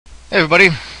Hey everybody,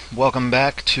 welcome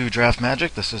back to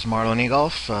Draftmagic. This is Marlon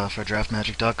Egolf for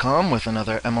Draftmagic.com with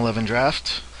another M11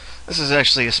 draft. This is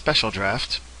actually a special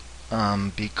draft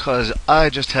because I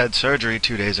just had surgery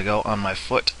 2 days ago on my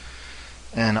foot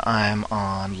and I'm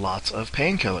on lots of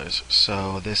painkillers.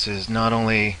 So this is not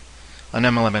only an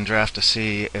M11 draft to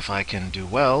see if I can do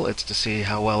well, it's to see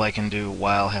how well I can do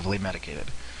while heavily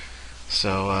medicated.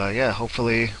 So yeah,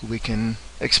 hopefully we can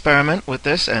experiment with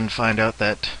this and find out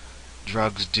that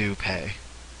drugs do pay.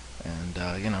 And,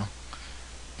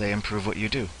 they improve what you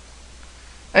do.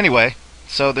 Anyway,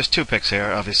 so there's two picks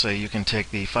here. Obviously, you can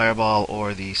take the Fireball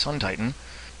or the Sun Titan.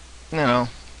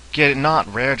 Get it,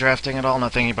 not rare drafting at all.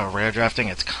 Not thinking about rare drafting.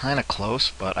 It's kind of close,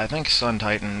 but I think Sun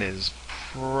Titan is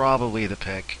probably the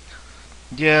pick.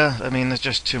 Yeah, I mean, there's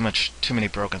just too many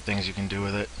broken things you can do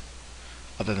with it,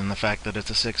 other than the fact that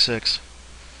it's a 6/6.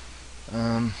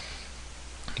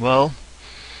 Well,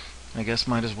 I guess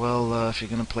might as well, if you're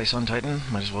going to play Sun Titan,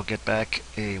 might as well get back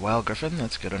a Wild Griffin.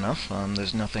 That's good enough.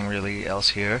 There's nothing really else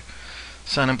here.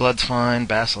 Sun and Blood's fine.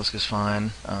 Basilisk is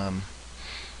fine.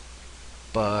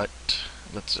 But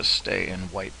let's just stay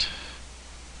in white.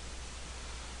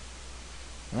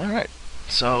 Alright.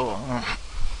 So,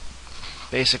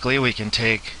 basically we can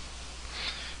take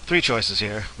three choices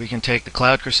here. We can take the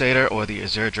Cloud Crusader or the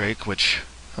Azure Drake, which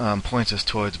points us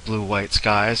towards blue-white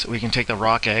skies. We can take the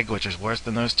Rock Egg, which is worse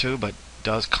than those two, but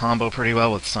does combo pretty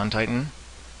well with Sun Titan.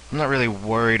 I'm not really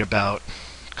worried about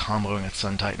comboing with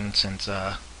Sun Titan since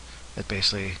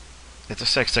it's a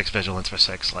 6/6 vigilance for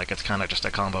 6. Like, it's kind of just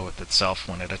a combo with itself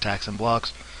when it attacks and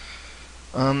blocks.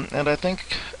 And I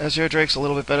think Azure Drake's a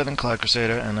little bit better than Cloud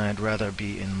Crusader, and I'd rather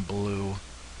be in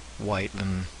blue-white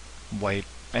than white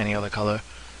any other color.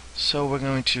 So we're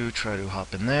going to try to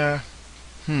hop in there.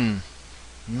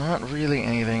 Not really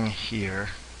anything here.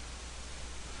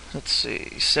 Let's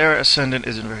see. Sarah Ascendant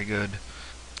isn't very good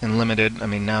and limited. I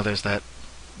mean, now there's that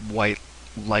white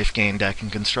life gain deck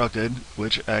in Constructed,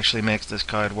 which actually makes this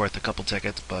card worth a couple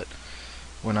tickets, but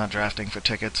we're not drafting for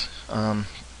tickets.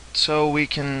 So we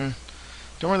don't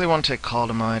really want to take Call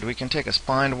to Mind. We can take a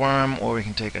Spined Worm, or we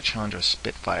can take a Chandra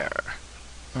Spitfire.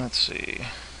 Let's see.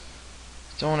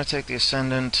 Don't want to take the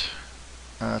Ascendant.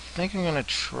 I think I'm going to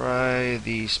try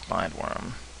the Spined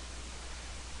Worm.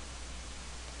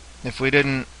 If we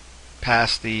didn't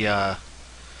pass the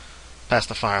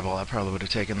Fireball, I probably would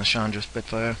have taken the Chandra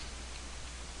Spitfire.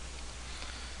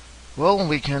 Well,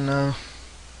 we can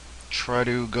try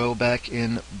to go back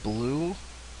in blue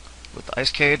with the Ice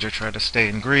Cage, or try to stay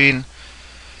in green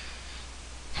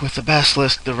with the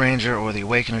Basilisk, the Ranger, or the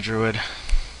Awakener Druid.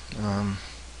 Kind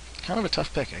of a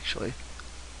tough pick, actually.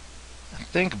 I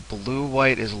think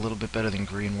blue-white is a little bit better than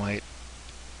green-white.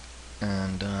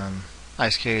 And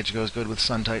Ice Cage goes good with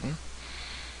Sun Titan.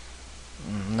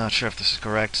 I'm not sure if this is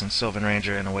correct, since Sylvan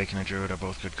Ranger and Awakener Druid are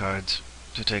both good cards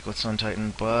to take with Sun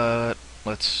Titan, but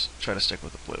let's try to stick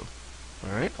with the blue.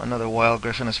 Alright, another Wild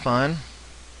Griffin is fine.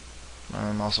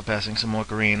 I'm also passing some more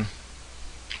green.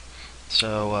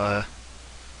 So,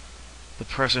 the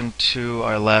person to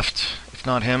our left, if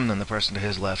not him, then the person to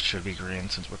his left should be green,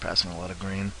 since we're passing a lot of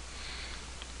green.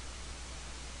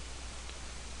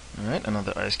 Alright,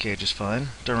 another Ice Cage is fine.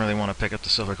 Don't really want to pick up the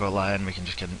Silvercoat Lion. We can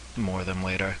just get more of them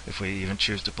later, if we even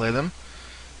choose to play them.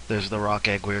 There's the Rock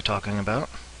Egg we were talking about.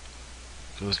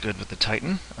 Goes good with the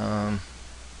Titan.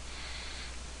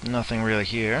 Nothing really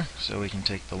here, so we can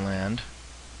take the land.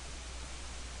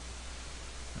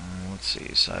 Let's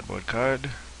see, sideboard card.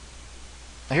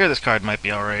 I hear this card might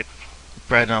be alright.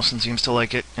 Brad Nelson seems to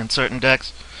like it in certain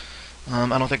decks. I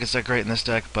don't think it's that great in this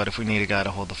deck, but if we need a guy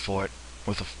to hold the fort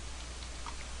with a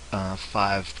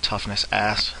 5 toughness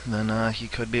ass, then he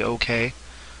could be okay.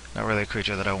 Not really a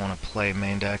creature that I want to play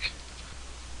main deck.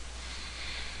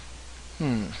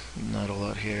 Not a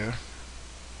lot here.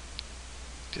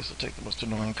 Guess I'll take the most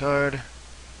annoying card.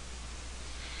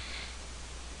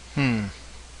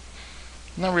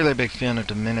 Not really a big fan of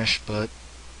Diminish, but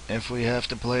if we have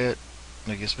to play it,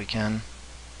 I guess we can.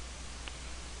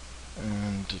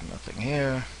 And nothing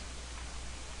here.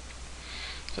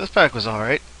 So this pack was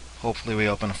alright. Hopefully we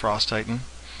open a Frost Titan.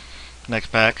 Next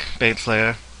pack, Bait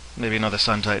Slayer. Maybe another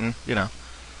Sun Titan. You know.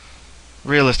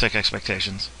 Realistic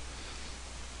expectations.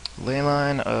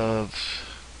 Leyline of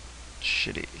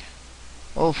shitty.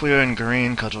 Well, if we were in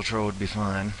green, Cudgel Troll would be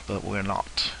fine, but we're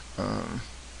not.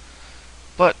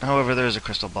 But, however, there's a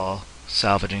Crystal Ball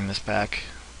salvaging this pack.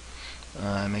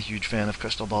 I'm a huge fan of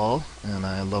Crystal Ball, and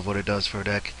I love what it does for a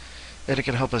deck, and it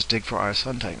can help us dig for our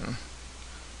Sun Titan.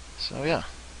 So yeah,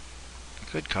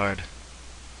 good card.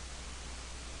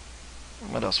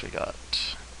 What else we got?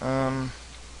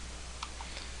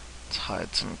 Let's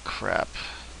hide some crap.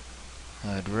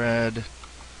 hide red,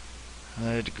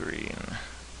 hide green,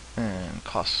 and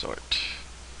cost sort.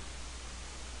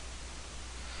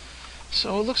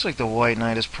 So it looks like the white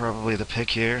knight is probably the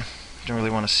pick here. Don't really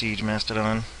want a siege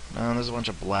mastodon. There's a bunch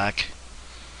of black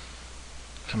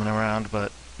coming around,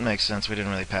 but it makes sense. We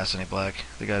didn't really pass any black.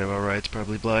 The guy to our right's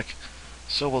probably black.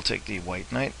 So we'll take the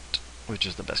white knight, which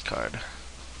is the best card.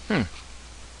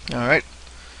 Alright.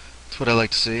 That's what I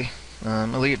like to see.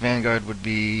 Elite Vanguard would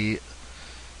be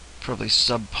probably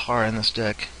subpar in this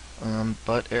deck,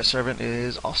 but Air Servant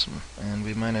is awesome, and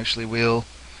we might actually wheel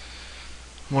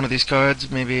one of these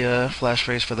cards, maybe a Flash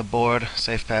Freeze for the board,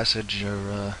 Safe Passage,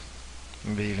 or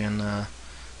maybe even the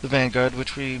Vanguard,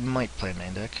 which we might play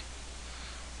main deck.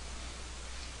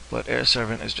 But Air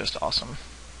Servant is just awesome.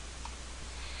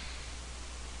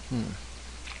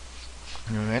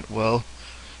 Alright, well,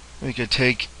 we could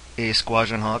take a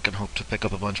Squadron Hawk and hope to pick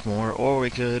up a bunch more, or we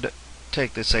could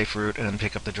take the safe route and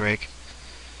pick up the Drake.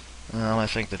 I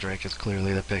think the Drake is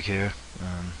clearly the pick here.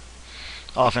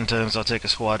 Oftentimes I'll take a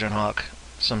Squadron Hawk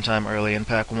sometime early in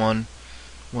pack 1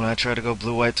 when I try to go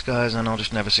blue-white skies, and I'll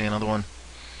just never see another one.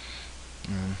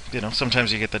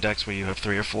 Sometimes you get the decks where you have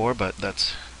 3 or 4, but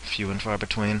that's few and far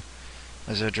between.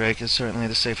 Azure Drake is certainly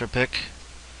the safer pick.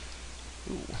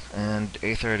 Ooh, and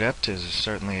Aether Adept is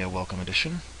certainly a welcome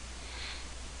addition.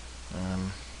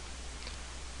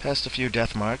 Passed a few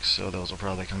death marks, so those will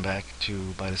probably come back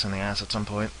to bite us in the ass at some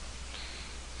point.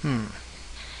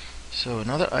 So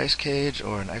another Ice Cage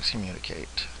or an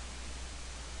Excommunicate?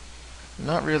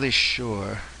 Not really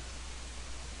sure.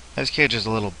 Ice Cage is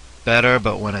a little better,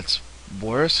 but when it's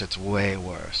worse, it's way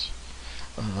worse.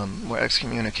 Where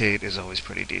Excommunicate is always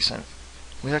pretty decent.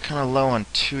 We are kind of low on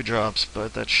 2 drops,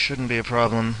 but that shouldn't be a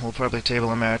problem. We'll probably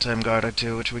table a Maritime Guard or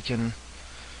 2, which we can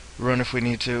run if we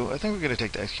need to. I think we're going to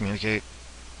take the Excommunicate.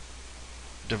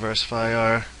 Diversify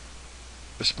our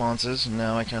responses.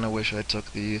 Now I kind of wish I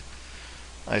took the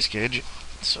Ice Cage.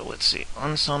 So let's see.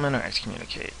 Unsummon or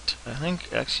Excommunicate? I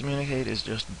think Excommunicate is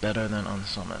just better than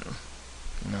Unsummon.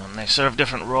 They serve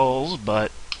different roles,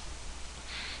 but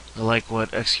I like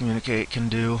what Excommunicate can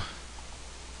do.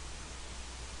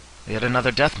 Yet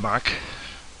another death mark.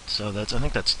 So I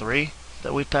think that's 3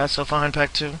 that we've passed so far in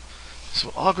pack 2.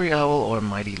 So Augury Owl or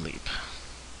Mighty Leap.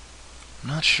 I'm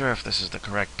not sure if this is the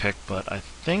correct pick, but I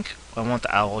think I want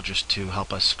the Owl just to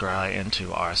help us scry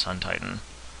into our Sun Titan.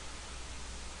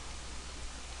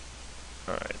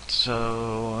 Alright,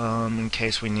 so in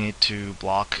case we need to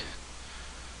block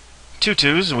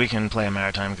 2/2s, we can play a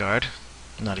Maritime Guard.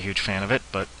 Not a huge fan of it,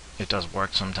 but it does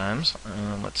work sometimes.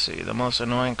 Let's see, the most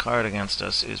annoying card against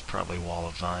us is probably Wall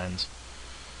of Vines.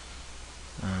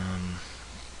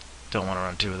 Don't want to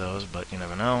run 2 of those, but you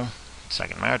never know.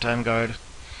 Second Maritime Guard.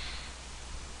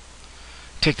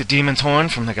 Take the Demon's Horn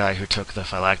from the guy who took the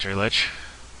Phylactery Lich.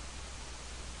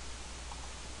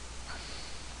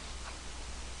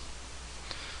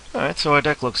 Alright, so our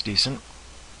deck looks decent.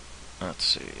 Let's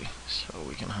see, so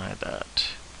we can hide that.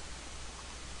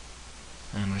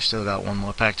 And we still got 1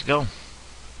 more pack to go.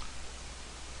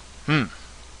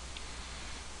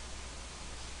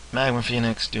 Magma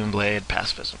Phoenix, Doomblade,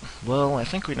 Pacifism. Well, I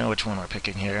think we know which one we're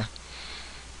picking here.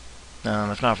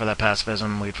 If not for that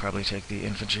Pacifism, we'd probably take the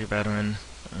Infantry Veteran.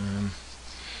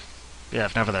 Yeah,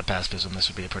 if not for that Pacifism, this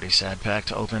would be a pretty sad pack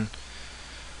to open.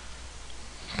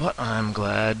 But I'm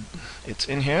glad it's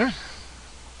in here.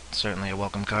 It's certainly a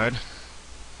welcome card.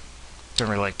 Don't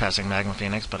really like passing Magma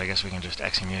Phoenix, but I guess we can just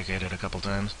excommunicate it a couple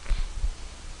times.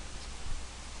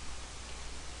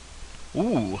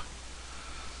 Ooh!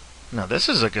 Now this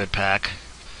is a good pack.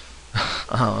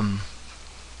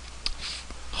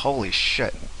 Holy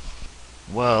shit.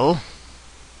 Well,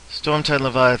 Stormtide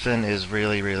Leviathan is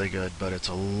really, really good, but it's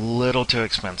a little too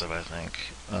expensive, I think.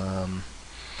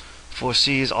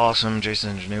 4C is awesome,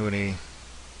 Jason's Ingenuity.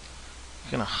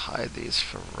 I'm gonna hide these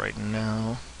for right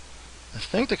now. I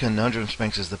think the Conundrum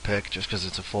Sphinx is the pick, just because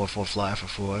it's a 4/4 fly for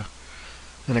 4.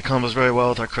 And it combos very well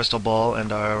with our Crystal Ball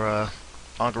and our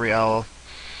Augury Owl.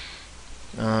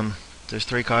 There's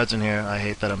 3 cards in here. I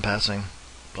hate that I'm passing,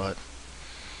 but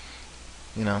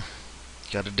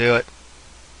gotta do it.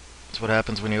 That's what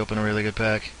happens when you open a really good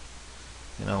pack.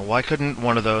 Why couldn't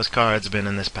one of those cards been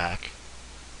in this pack?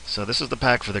 So this is the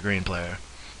pack for the green player.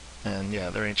 And yeah,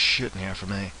 there ain't shit in here for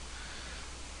me.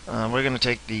 We're gonna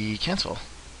take the cancel.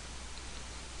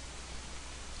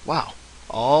 Wow.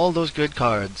 All those good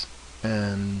cards,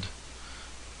 and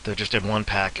they're just in 1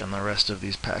 pack, and the rest of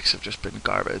these packs have just been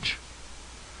garbage.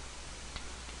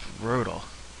 Brutal.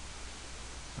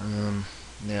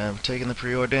 Yeah, I'm taking the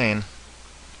Preordain.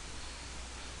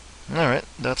 Alright,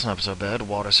 that's not so bad.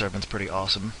 Water Serpent's pretty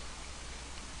awesome.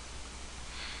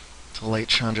 It's late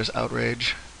Chandra's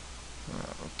outrage.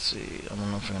 Let's see, I don't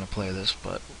know if I'm going to play this,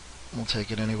 but we'll take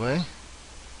it anyway.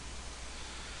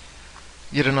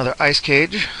 Yet another ice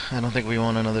cage. I don't think we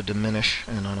want another diminish,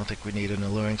 and I don't think we need an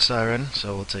alluring siren,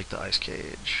 so we'll take the ice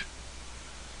cage.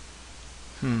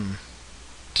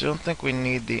 Don't think we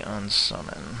need the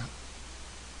unsummon.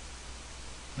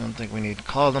 Don't think we need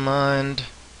call to mind.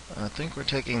 I think we're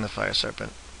taking the fire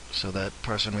serpent, so that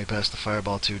person we pass the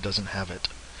fireball to doesn't have it.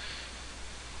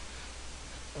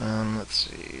 Let's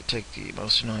see, take the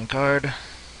most annoying card.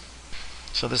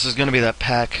 So this is going to be that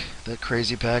pack, that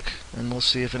crazy pack, and we'll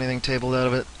see if anything tabled out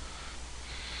of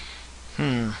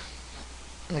it.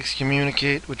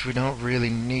 Excommunicate, which we don't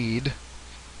really need.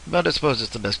 But I suppose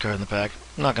it's the best card in the pack.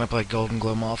 I'm not going to play Golden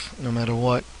Glow Moth, no matter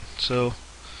what, so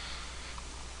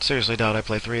seriously doubt I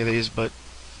play 3 of these, but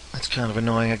it's kind of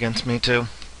annoying against me too.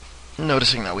 I'm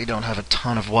noticing that we don't have a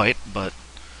ton of white, but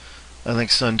I think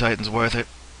Sun Titan's worth it.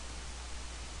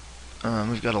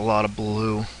 We've got a lot of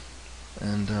blue,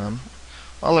 and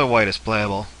all our white is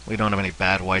playable. We don't have any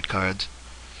bad white cards.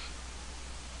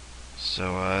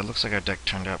 So it looks like our deck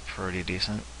turned out pretty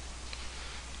decent.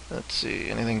 Let's see,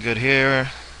 anything good here?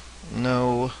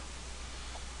 No.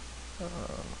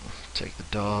 Take the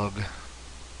dog.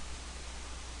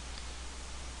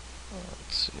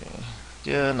 Let's see.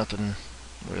 Yeah, nothing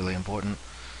really important.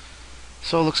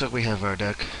 So it looks like we have our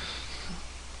deck.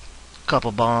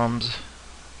 Couple bombs.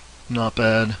 Not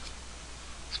bad.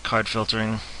 Card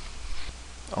filtering.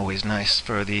 Always nice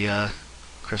for the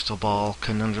Crystal Ball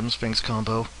Conundrum Sphinx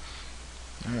combo.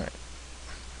 Alright.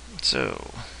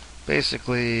 So,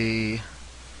 basically,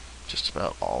 just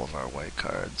about all of our white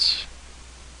cards.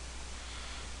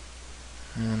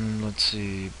 And let's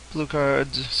see, blue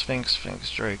cards, Sphinx,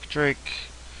 Sphinx, Drake, Drake,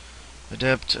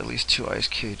 Adept, at least 2 ice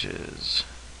cages,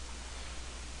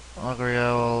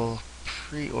 Agriel,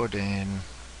 Preordain,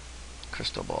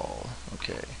 Crystal Ball.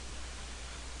 Okay.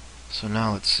 So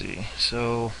now let's see.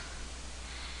 So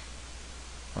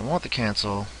I want the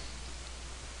cancel.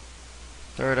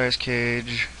 3rd ice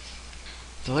cage.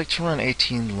 They like to run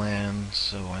 18 lands,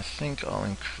 so I think I'll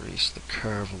increase the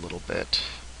curve a little bit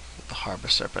with the Harbor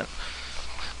Serpent.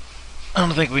 I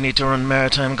don't think we need to run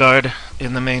Maritime Guard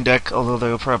in the main deck, although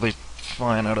they'll probably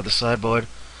fine out of the sideboard.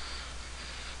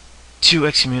 2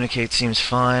 Excommunicate seems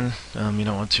fine. You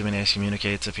don't want too many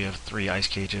Excommunicates if you have 3 ice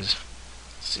cages.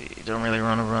 Let's see, you don't really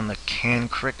want to run the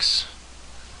Cancrix.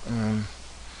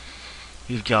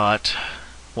 You've got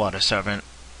Water Serpent,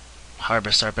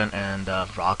 Harbor Serpent, and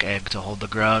Rock Egg to hold the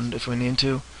ground if we need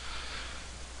to.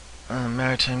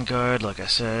 Maritime Guard, like I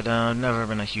said, never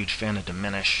been a huge fan of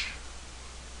Diminish.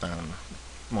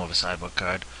 More of a sideboard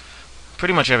card.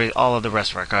 Pretty much all of the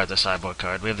rest of our cards are sideboard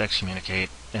card. We have the Excommunicate,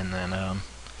 and then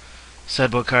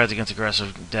sideboard cards against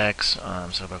aggressive decks,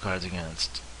 sideboard cards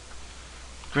against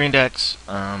green decks,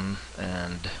 and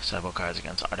sideboard cards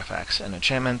against artifacts and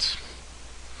enchantments.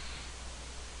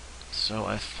 So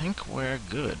I think we're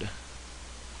good.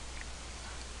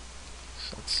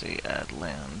 So let's see, add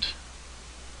land.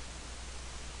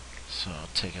 So I'll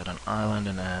take out an island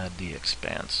and add the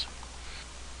Expanse.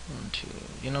 1, 2.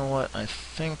 You know what? I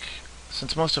think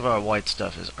since most of our white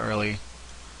stuff is early,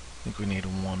 I think we need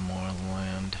 1 more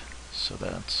land. So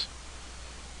that's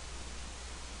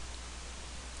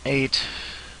 8,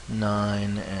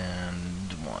 9,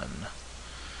 and 1.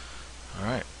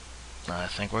 Alright. I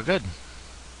think we're good.